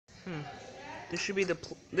This should be the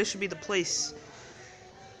place.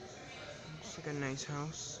 Looks like a nice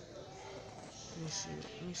house.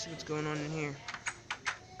 Let me see what's going on in here.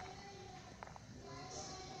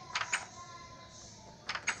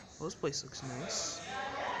 Well, this place looks nice.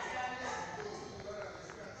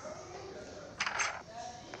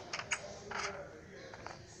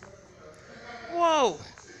 Whoa!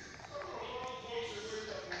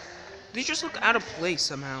 These just look out of place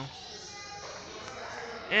somehow.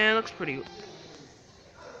 And it looks pretty.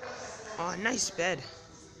 Oh, nice bed.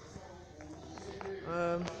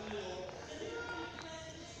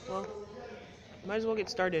 Well, might as well get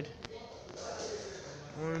started.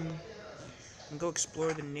 And go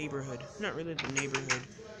explore the neighborhood. Not really the neighborhood,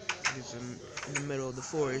 because I'm in the middle of the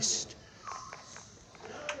forest.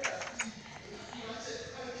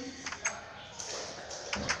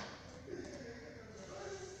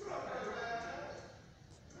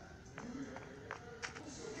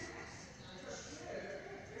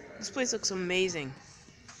 This place looks amazing.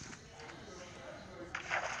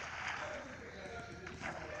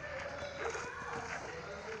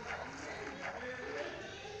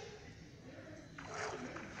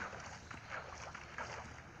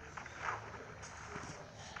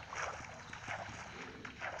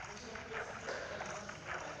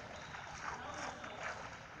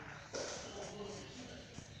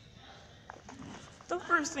 The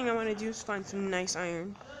first thing I want to do is find some nice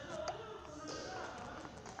iron.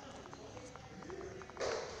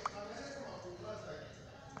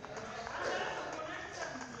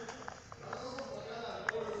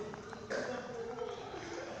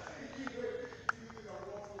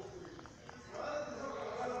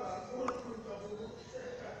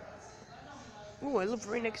 Oh, I live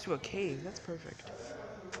right next to a cave. That's perfect.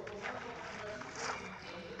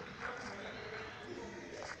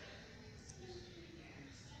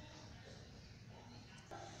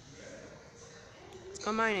 Let's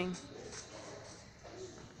go mining.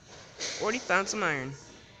 Already found some iron.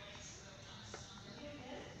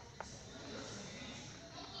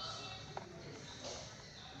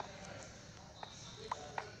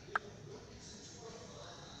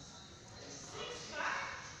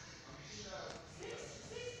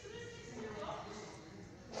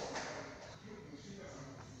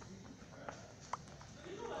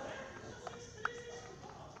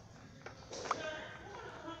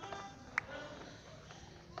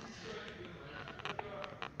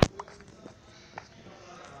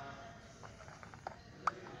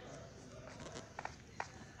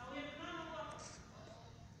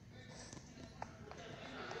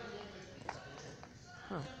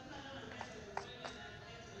 Huh.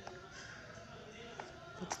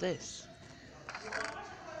 What's this?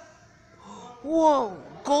 Whoa!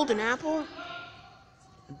 Golden apple?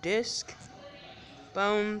 A disc?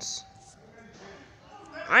 Bones?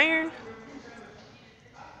 Iron?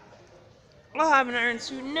 I'll have an iron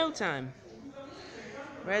suit in no time.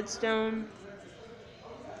 Redstone.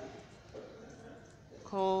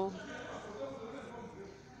 Coal.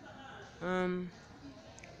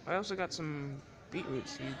 I also got some beetroot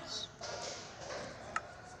seeds.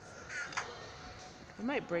 I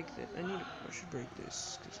might break this. I should break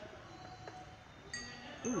this.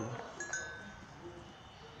 Ooh.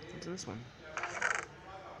 What's this one?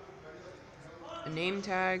 A name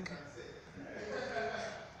tag.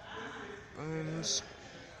 Bones.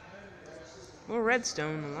 More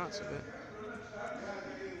redstone, lots of it.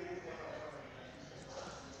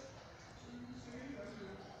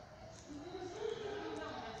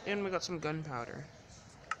 And we got some gunpowder.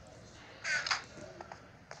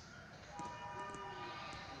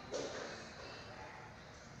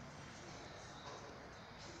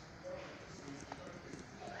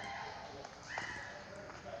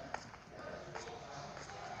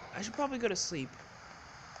 I should probably go to sleep.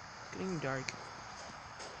 It's getting dark.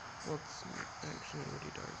 Well, it's actually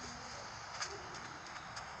already dark.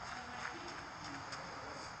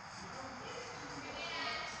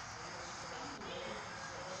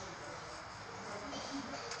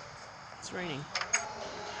 It's raining.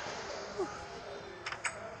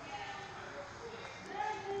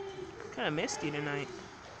 Kind of misty tonight.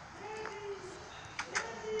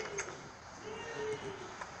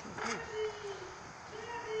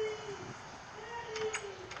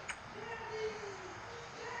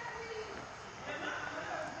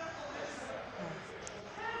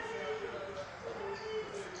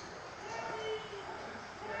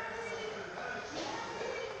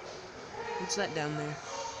 What's that down there?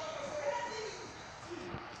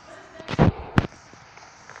 I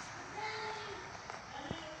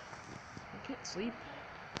can't sleep.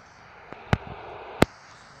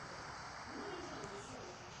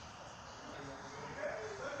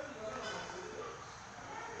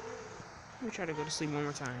 Let me try to go to sleep one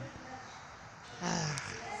more time.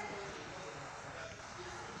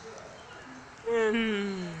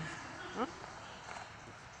 Huh?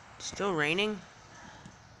 Still raining?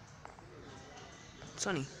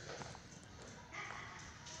 Sunny.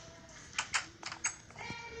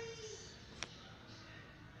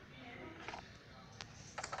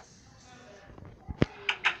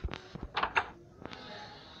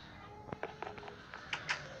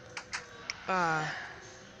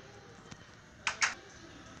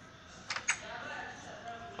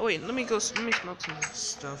 Oh wait, let me smell some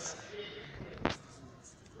stuff.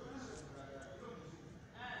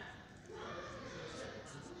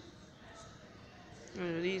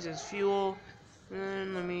 These as fuel.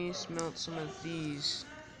 And let me smelt some of these.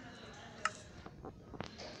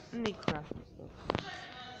 Let me craft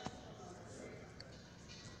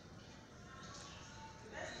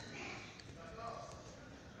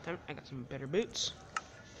stuff. I got some better boots.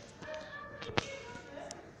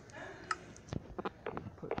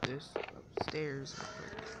 Put this upstairs.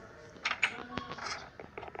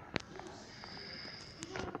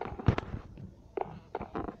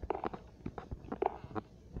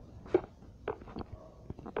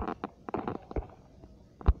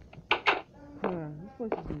 This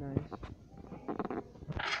place is nice.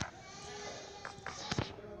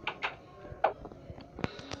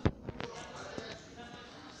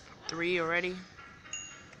 3 already.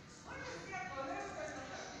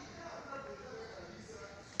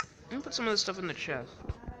 Let me put some of this stuff in the chest.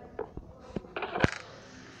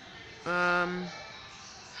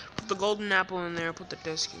 Put the golden apple in there, put the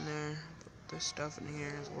disc in there, put this stuff in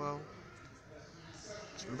here as well.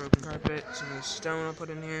 Some broken carpet, some of the stone I'll put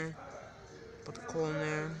in here, put the coal in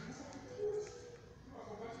there.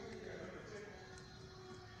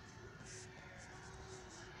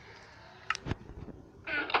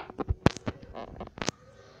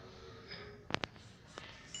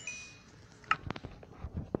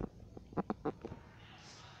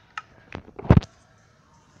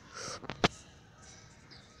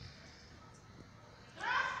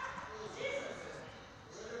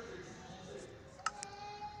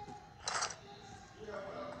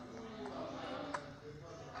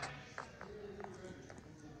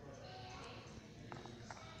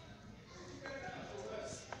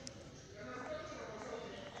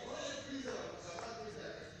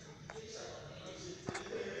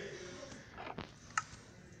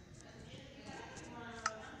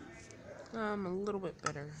 A little bit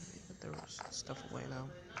better. Put the stuff away though.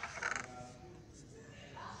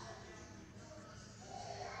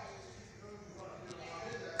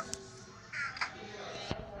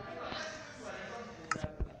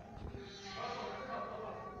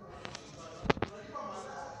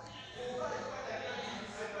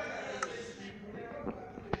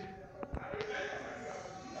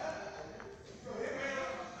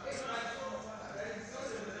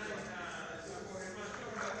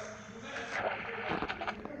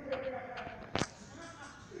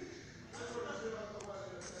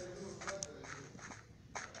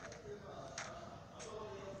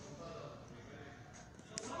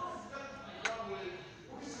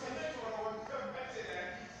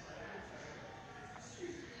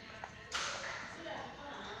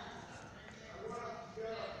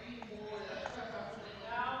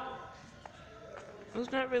 It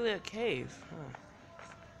was not really a cave. Huh.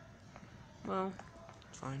 Well,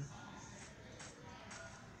 it's fine.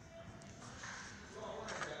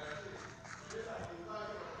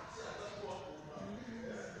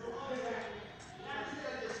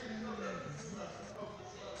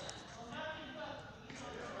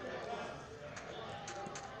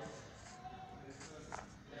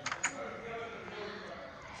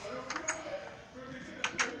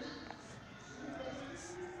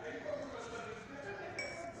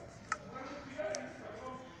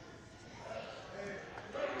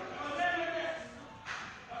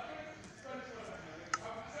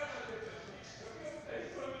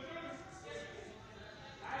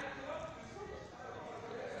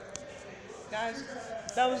 Guys,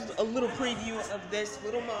 that was a little preview of this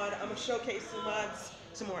little mod. I'm gonna showcase the mods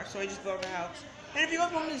some more. So I just built a house. And if you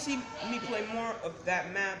guys want to see me play more of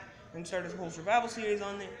that map and start this whole survival series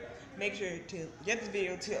on there, make sure to get this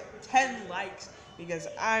video to 10 likes because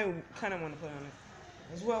I kind of want to play on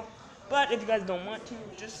it as well. But if you guys don't want to,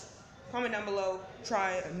 just comment down below,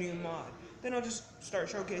 try a new mod. Then I'll just start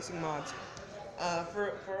showcasing mods.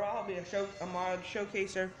 For I'll be a mod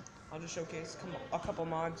showcaser. I'll just showcase a couple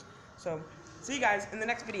mods. So, see you guys in the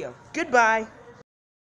next video. Goodbye!